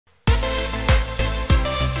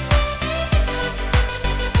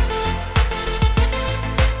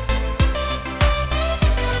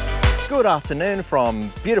Good afternoon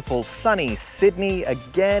from beautiful sunny Sydney.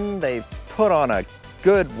 Again, they've put on a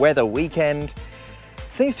good weather weekend.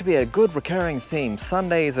 Seems to be a good recurring theme.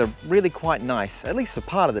 Sundays are really quite nice, at least for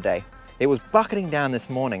part of the day. It was bucketing down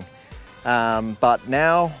this morning, but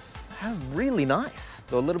now really nice.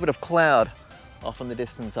 So a little bit of cloud off in the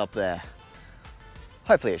distance up there.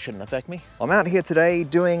 Hopefully it shouldn't affect me. I'm out here today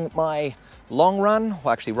doing my long run.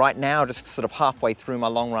 Well, actually right now, just sort of halfway through my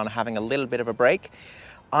long run, having a little bit of a break.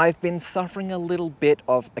 I've been suffering a little bit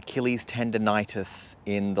of Achilles tendonitis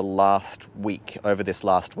in the last week, over this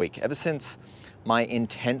last week, ever since my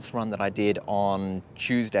intense run that I did on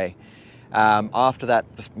Tuesday. After that,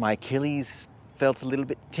 my Achilles felt a little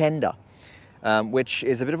bit tender, which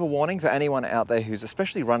is a bit of a warning for anyone out there who's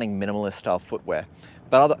especially running minimalist style footwear.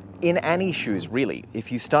 But in any shoes, really, if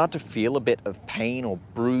you start to feel a bit of pain or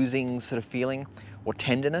bruising sort of feeling or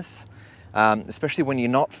tenderness, especially when you're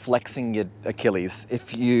not flexing your Achilles,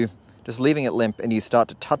 if you just leaving it limp and you start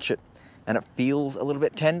to touch it and it feels a little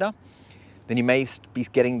bit tender, then you may be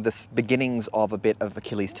getting the beginnings of a bit of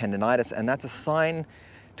Achilles tendonitis, and that's a sign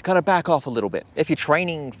to kind of back off a little bit. If you're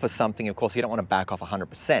training for something, of course, you don't want to back off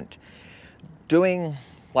 100%. Doing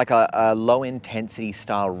like a low intensity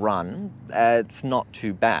style run, it's not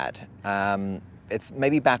too bad. It's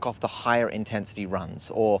maybe back off the higher intensity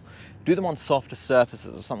runs, or do them on softer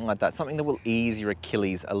surfaces or something like that, something that will ease your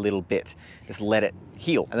Achilles a little bit. Just let it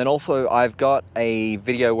heal. And then also I've got a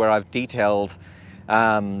video where I've detailed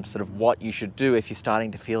sort of what you should do if you're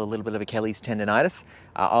starting to feel a little bit of Achilles tendonitis.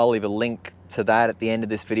 I'll leave a link to that at the end of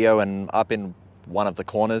this video and up in one of the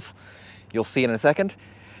corners. You'll see in a second.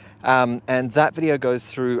 And that video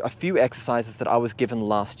goes through a few exercises that I was given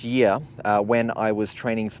last year when I was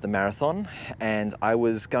training for the marathon, and I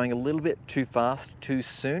was going a little bit too fast, too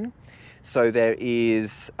soon. So there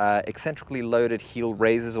is eccentrically loaded heel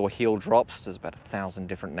raises or heel drops. There's about 1,000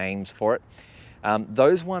 different names for it.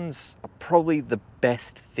 Those ones are probably the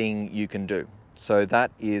best thing you can do. So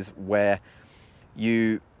that is where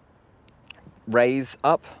you raise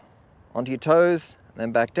up onto your toes and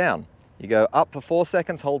then back down. You go up for 4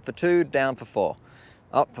 seconds, hold for 2, down for 4.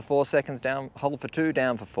 Up for 4 seconds, down, hold for 2,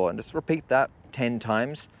 down for 4. And just repeat that 10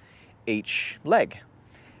 times each leg.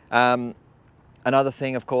 Another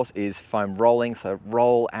thing, of course, is foam rolling. So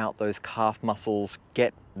roll out those calf muscles,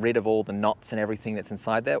 get rid of all the knots and everything that's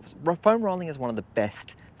inside there. Foam rolling is one of the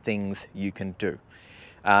best things you can do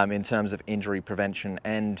in terms of injury prevention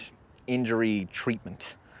and injury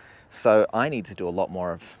treatment. So I need to do a lot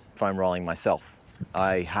more of foam rolling myself.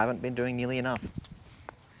 I haven't been doing nearly enough.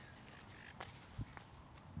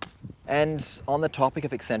 And on the topic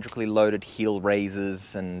of eccentrically loaded heel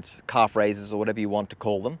raises and calf raises, or whatever you want to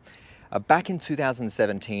call them, back in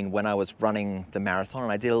 2017 when I was running the marathon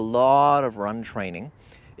and I did a lot of run training,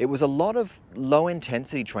 it was a lot of low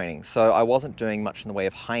intensity training. So I wasn't doing much in the way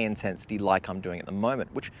of high intensity like I'm doing at the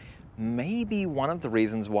moment, which may be one of the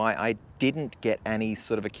reasons why I didn't get any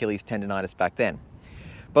sort of Achilles tendonitis back then.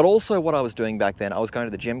 But also what I was doing back then, I was going to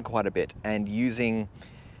the gym quite a bit and using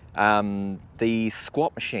the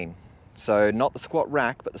squat machine. So not the squat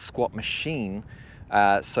rack, but the squat machine.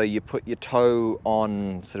 So you put your toe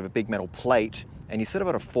on sort of a big metal plate and you sort of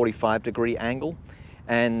at a 45-degree angle.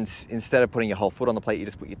 And instead of putting your whole foot on the plate, you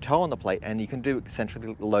just put your toe on the plate, and you can do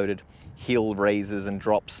eccentrically loaded heel raises and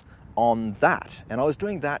drops on that. And I was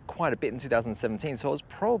doing that quite a bit in 2017. So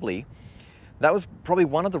that was probably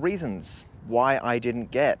one of the reasons why I didn't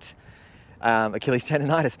get Achilles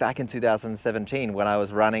tendonitis back in 2017 when I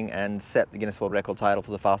was running and set the Guinness World Record title for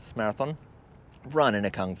the fastest marathon run in a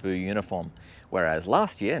Kung Fu uniform. Whereas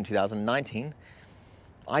last year in 2019,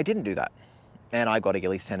 I didn't do that and I got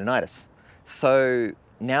Achilles tendonitis. So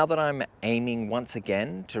now that I'm aiming once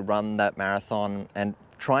again to run that marathon and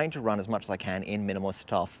trying to run as much as I can in minimalist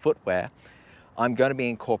style footwear, I'm going to be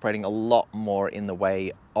incorporating a lot more in the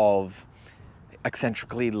way of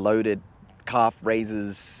eccentrically loaded calf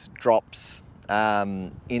raises, drops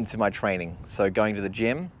into my training. So going to the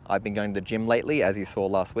gym, I've been going to the gym lately. As you saw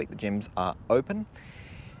last week, the gyms are open.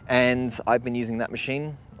 And I've been using that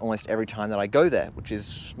machine almost every time that I go there, which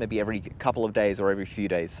is maybe every couple of days or every few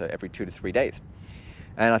days, so every 2 to 3 days.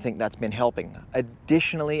 And I think that's been helping.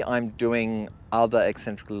 Additionally, I'm doing other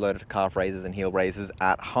eccentrically loaded calf raises and heel raises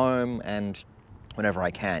at home and whenever I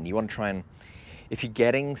can. You want to try and, if you're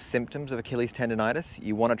getting symptoms of Achilles tendonitis,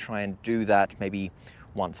 you want to try and do that maybe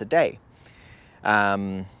once a day,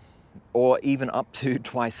 or even up to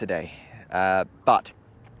twice a day. But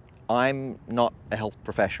I'm not a health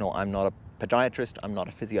professional. I'm not a podiatrist. I'm not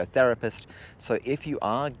a physiotherapist. So if you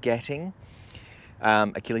are getting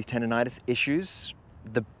Achilles tendonitis issues,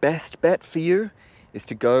 the best bet for you is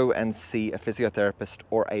to go and see a physiotherapist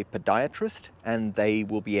or a podiatrist, and they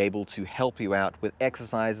will be able to help you out with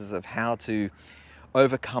exercises of how to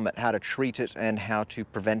overcome it, how to treat it, and how to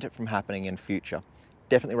prevent it from happening in future.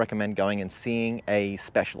 Definitely recommend going and seeing a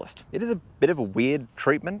specialist. It is a bit of a weird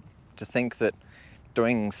treatment to think that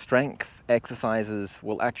doing strength exercises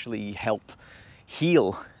will actually help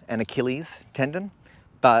heal an Achilles tendon,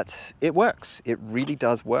 but it works. It really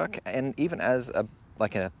does work, and even as a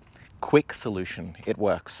quick solution, it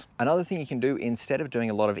works. Another thing you can do instead of doing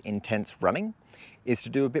a lot of intense running is to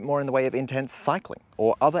do a bit more in the way of intense cycling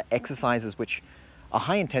or other exercises which are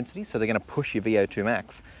high intensity, so they're going to push your VO2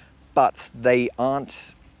 max, but they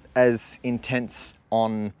aren't as intense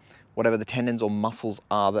on whatever the tendons or muscles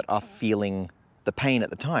are that are feeling the pain at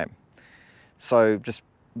the time. So just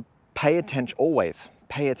pay attention, always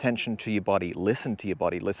pay attention to your body, listen to your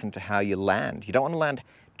body, listen to how you land. You don't want to land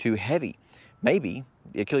too heavy. Maybe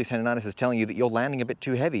the Achilles tendonitis is telling you that you're landing a bit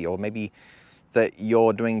too heavy, or maybe that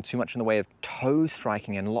you're doing too much in the way of toe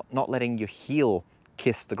striking and not letting your heel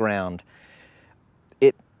kiss the ground.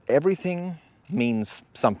 Everything means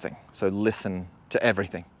something, so listen to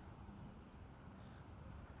everything.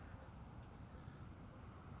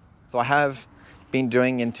 So I have been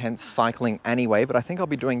doing intense cycling anyway, but I think I'll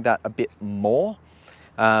be doing that a bit more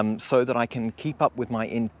so that I can keep up with my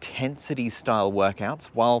intensity style workouts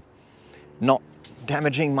while not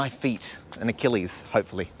damaging my feet and Achilles,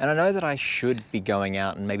 hopefully. And I know that I should be going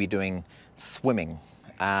out and maybe doing swimming.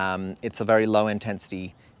 It's a very low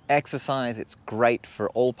intensity exercise. It's great for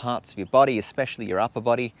all parts of your body, especially your upper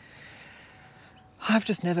body. I've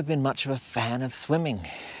just never been much of a fan of swimming.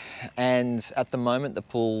 And at the moment, the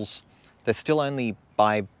pools, they're still only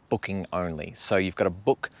by booking only. So you've got to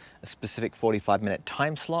book a specific 45-minute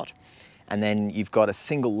time slot, and then you've got a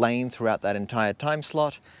single lane throughout that entire time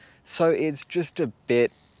slot. So it's just a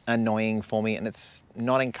bit annoying for me, and it's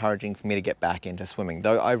not encouraging for me to get back into swimming,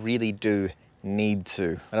 though I really do need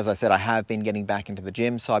to. And as I said, I have been getting back into the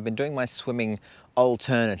gym, so I've been doing my swimming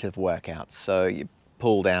alternative workouts. So your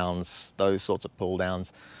pull downs, those sorts of pull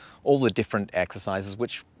downs, all the different exercises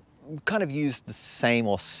which kind of use the same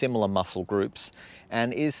or similar muscle groups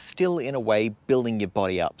and is still in a way building your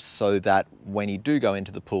body up so that when you do go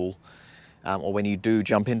into the pool or when you do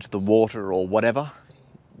jump into the water or whatever,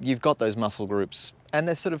 you've got those muscle groups and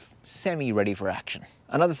they're sort of semi-ready for action.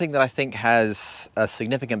 Another thing that I think has a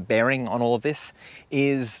significant bearing on all of this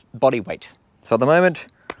is body weight. So at the moment,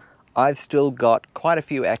 I've still got quite a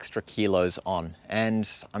few extra kilos on, and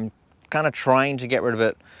I'm kind of trying to get rid of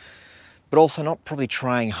it, but also not probably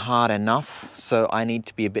trying hard enough. So I need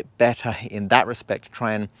to be a bit better in that respect to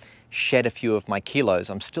try and shed a few of my kilos.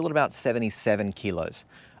 I'm still at about 77 kilos.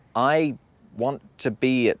 I want to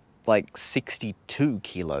be at like 62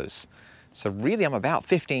 kilos. So really I'm about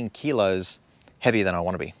 15 kilos heavier than I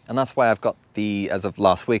want to be. And that's why I've got the, as of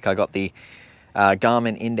last week, I got the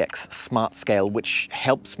Garmin Index Smart Scale, which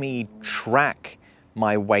helps me track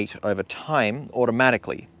my weight over time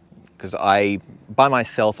automatically. Because by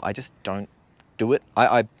myself, I just don't do it.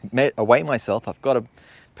 I weigh myself. I've got a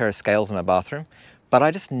pair of scales in my bathroom, but I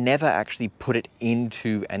just never actually put it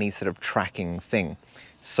into any sort of tracking thing.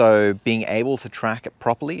 So being able to track it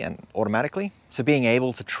properly and automatically,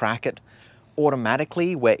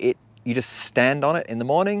 where you just stand on it in the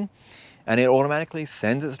morning and it automatically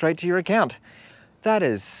sends it straight to your account. That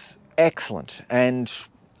is excellent. And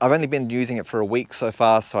I've only been using it for a week so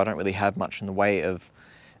far, so I don't really have much in the way of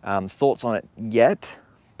thoughts on it yet,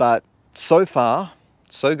 but so far,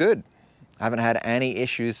 so good. I haven't had any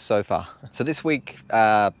issues so far. So this week,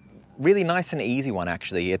 really nice and easy one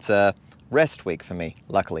actually. It's a rest week for me,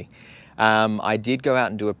 luckily. I did go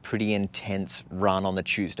out and do a pretty intense run on the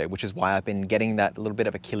Tuesday, which is why I've been getting that little bit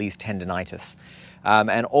of Achilles tendonitis.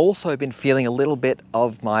 And also been feeling a little bit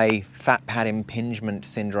of my fat pad impingement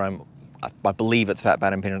syndrome. I believe it's fat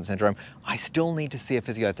pad impingement syndrome. I still need to see a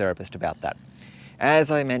physiotherapist about that. As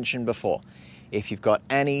I mentioned before, if you've got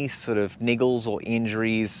any sort of niggles or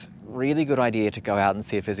injuries, really good idea to go out and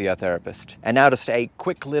see a physiotherapist. And now just a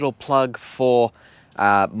quick little plug for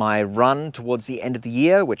my run towards the end of the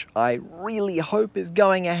year, which I really hope is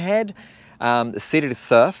going ahead. The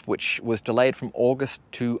City2Surf, which was delayed from August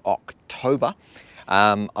to October.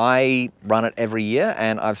 I run it every year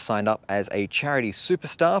and I've signed up as a charity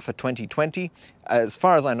superstar for 2020. As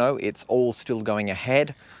far as I know, it's all still going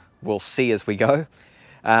ahead. We'll see as we go.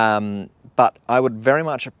 But I would very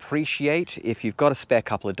much appreciate if you've got a spare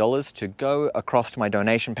couple of dollars to go across to my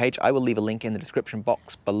donation page. I will leave a link in the description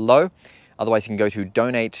box below. Otherwise, you can go to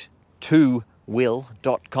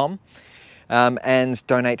donate2will.com and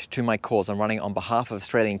donate to my cause. I'm running on behalf of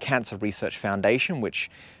Australian Cancer Research Foundation, which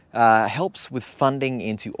helps with funding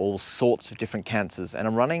into all sorts of different cancers. And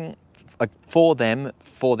I'm running for them,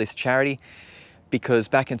 for this charity, because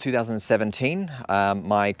back in 2017,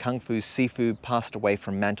 my Kung Fu Sifu passed away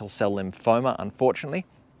from mantle cell lymphoma, unfortunately.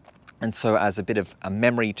 And so as a bit of a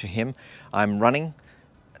memory to him, I'm running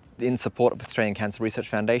in support of Australian Cancer Research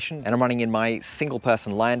Foundation, and I'm running in my single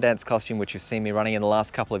person lion dance costume, which you've seen me running in the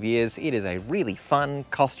last couple of years. It is a really fun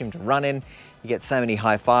costume to run in. You get so many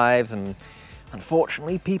high fives, and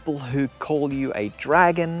unfortunately people who call you a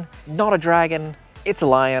dragon, not a dragon, it's a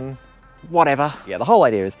lion, whatever. Yeah, the whole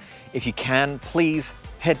idea is, if you can, please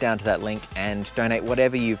head down to that link and donate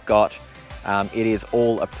whatever you've got. It is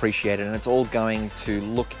all appreciated, and it's all going to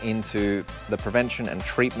look into the prevention and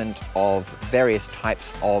treatment of various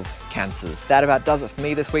types of cancers. That about does it for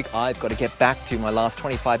me this week. I've got to get back to my last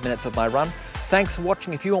 25 minutes of my run. Thanks for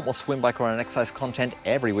watching. If you want more swim, bike, or run and exercise content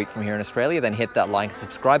every week from here in Australia, then hit that like and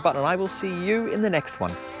subscribe button, and I will see you in the next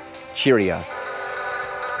one. Cheerio.